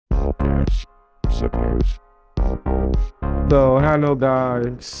So hello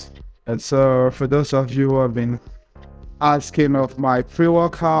guys, and so for those of you who have been asking of my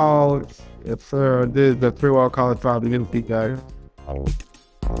pre-workout, this is the pre-workout for ability guys.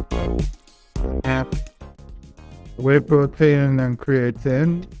 Whey protein and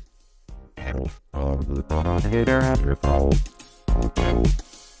creatine.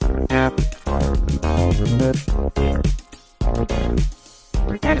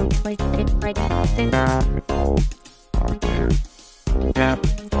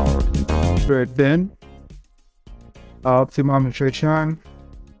 Creatine, optimum nutrition.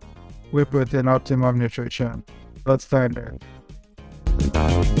 Whey protein, optimum nutrition. Let's start there.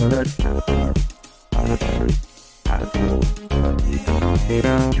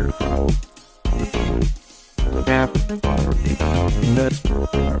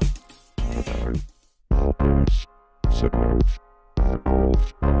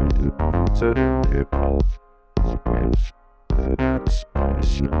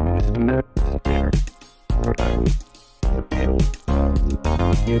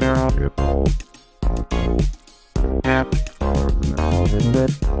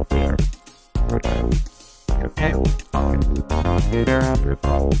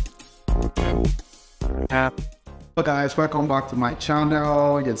 Hello guys, welcome back to my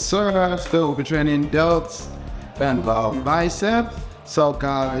channel. Yes sir, still we'll be training delts and biceps. So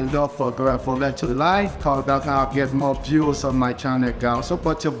guys, don't forget to like, cause that's how I get more views on my channel guys.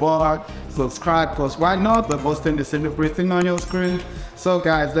 Support your boy, subscribe, cause why not? We're posting the same everything on your screen. So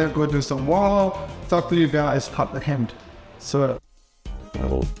guys, let's go do some more. Talk to you guys at the end. So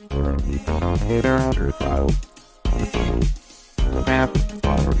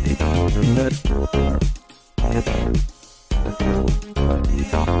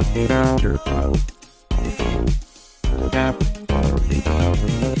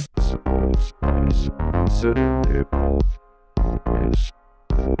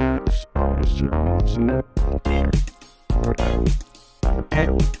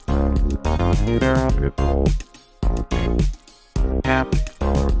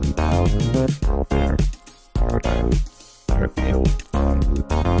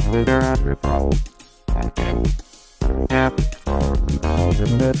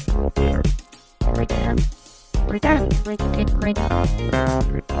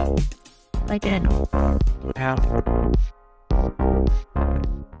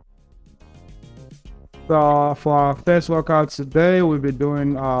So for our first workout today, we'll be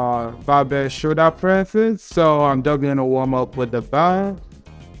doing barbell shoulder presses. So I'm just going to warm up with the bar,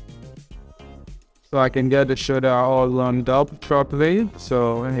 so I can get the shoulder all lined up properly.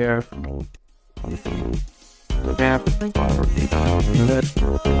 So here.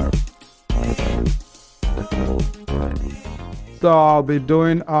 So I'll be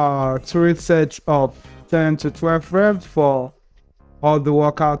doing 3 sets of 10 to 12 reps for all the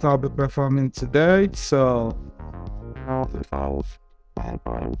workout I'll be performing today. So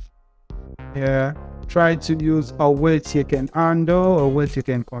yeah, try to use a weight you can handle, a weight you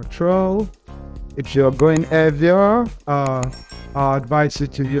can control. If you're going heavier, I advise you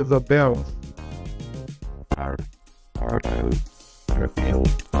to use a bell.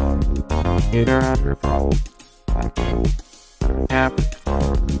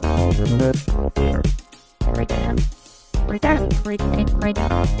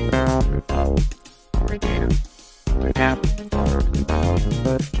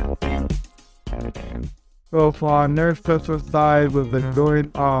 So for our next exercise, we've been doing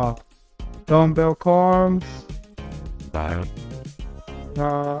dumbbell arms.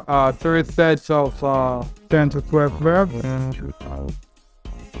 3 sets of 10 to 12 reps.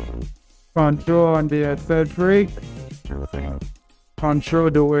 Control on the eccentric. Control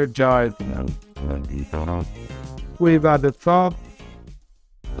the weight jive. Squeeze at the top.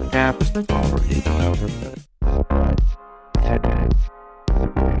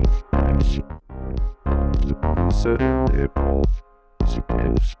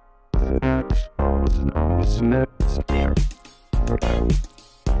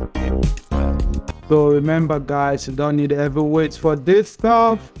 So remember guys, you don't need heavy weights for this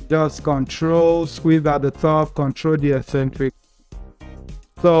stuff. Just control, squeeze at the top, control the eccentric.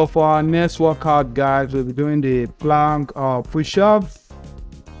 So for our next workout guys, we'll be doing the plank or push-ups.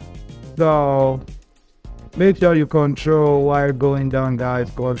 So make sure you control while going down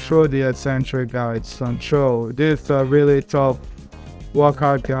guys. Control the eccentric guys. Control. This is a really tough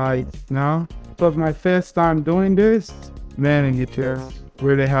workout guys now. It was my first time doing this. Man, it is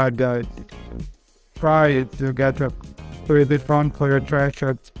really hard guys. Try it to get a pretty front for your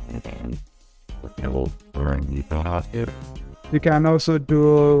triceps. You can also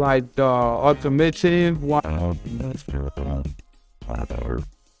do like the automated one.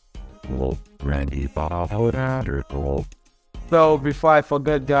 So before I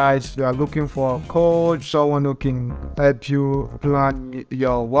forget, guys, you are looking for a coach, someone who can help you plan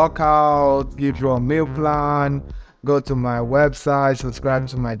your workout, give you a meal plan. Go to my website, subscribe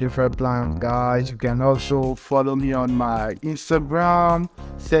to my different plans, guys. You can also follow me on my Instagram,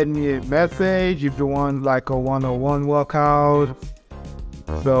 send me a message if you want like a one-on-one workout.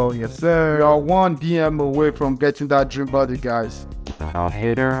 So yes sir, you're one DM away from getting that dream body, guys.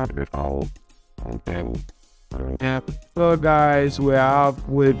 So guys, we are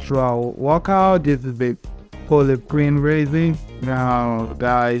halfway through our workout. This is the Poliquin raising. Now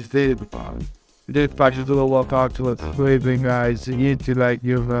guys, this particular workout was craving, guys. You need to like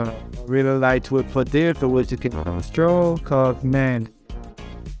use a really light weight for this, so which you can stroll, cause man,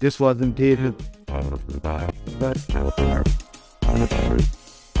 this wasn't dated.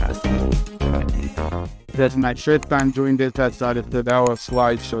 That's my first time doing this. I started that I was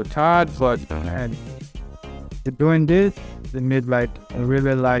quite so tired, but man, doing this, they made like a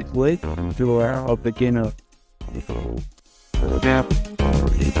really lightweight to a beginner.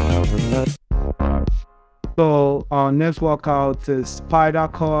 So our next workout is spider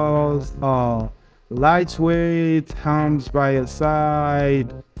curls, lightweight, arms by your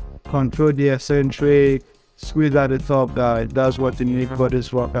side, control the eccentric, squeeze at the top, guys. That's what you need for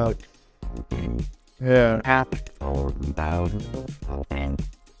this workout. Yeah.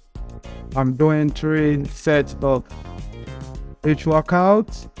 I'm doing 3 sets of each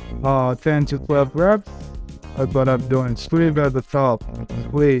workout, 10 to 12 reps. That's what I'm doing. Squeeze at the top.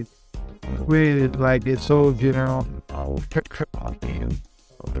 Squeeze it like it's so, you know.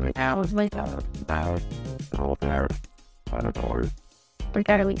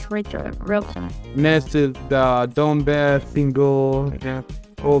 Next is the dumbbell single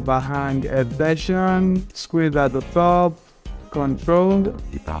overhand extension. Squeeze at the top. Control.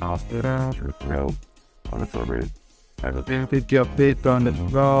 Put your feet on the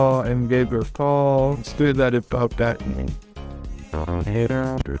floor and give your call. Squeeze at the top. That.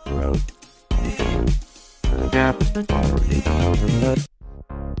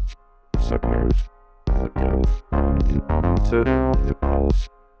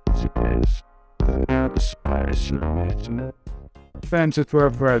 Fancy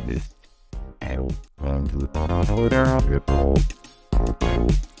 12 reps.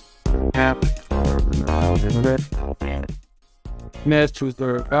 Next, choose the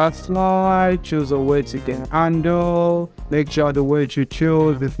reverse slide. Choose a weight you can handle. Make sure the weight you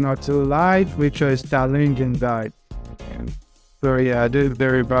choose is not too light. Make sure it's challenging, guys. So yeah, this is the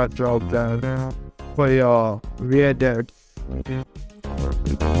reverse drop down for your rear deck.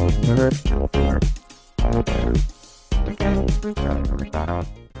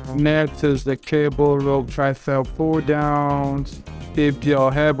 Next is the cable rope tricep pull downs. Keep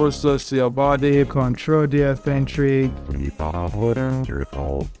your elbows close to your body. Control the eccentric.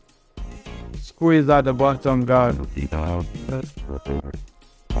 Squeeze at the bottom, guys.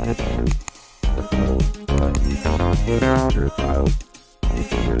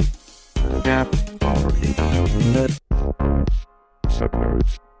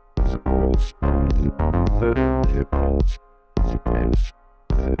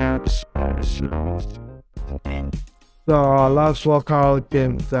 So our last workout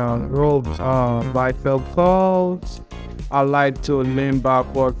is ropes bicep curls. I like to lean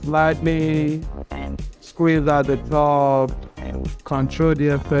backward slightly, squeeze at the top, control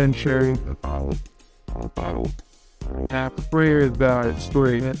the eccentric, breathe guys,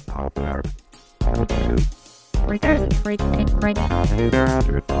 breathe.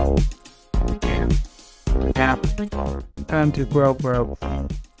 10 to 12 reps.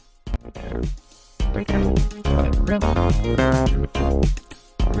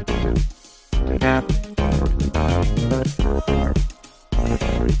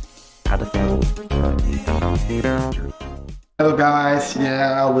 Hello guys,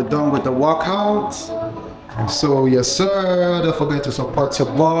 yeah, we're done with the workout. So yes sir, don't forget to support your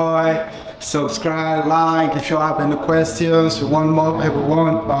boy. Subscribe, like if you have any questions, you want more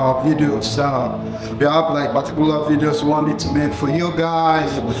videos. We have like particular videos you want me to make for you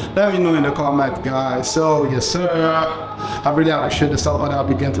guys. Let me know in the comments, guys. So yes sir, I really appreciate the support I'll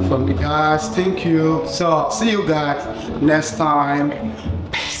be getting from you guys. Thank you. So see you guys next time.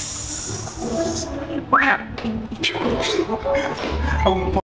 Peace.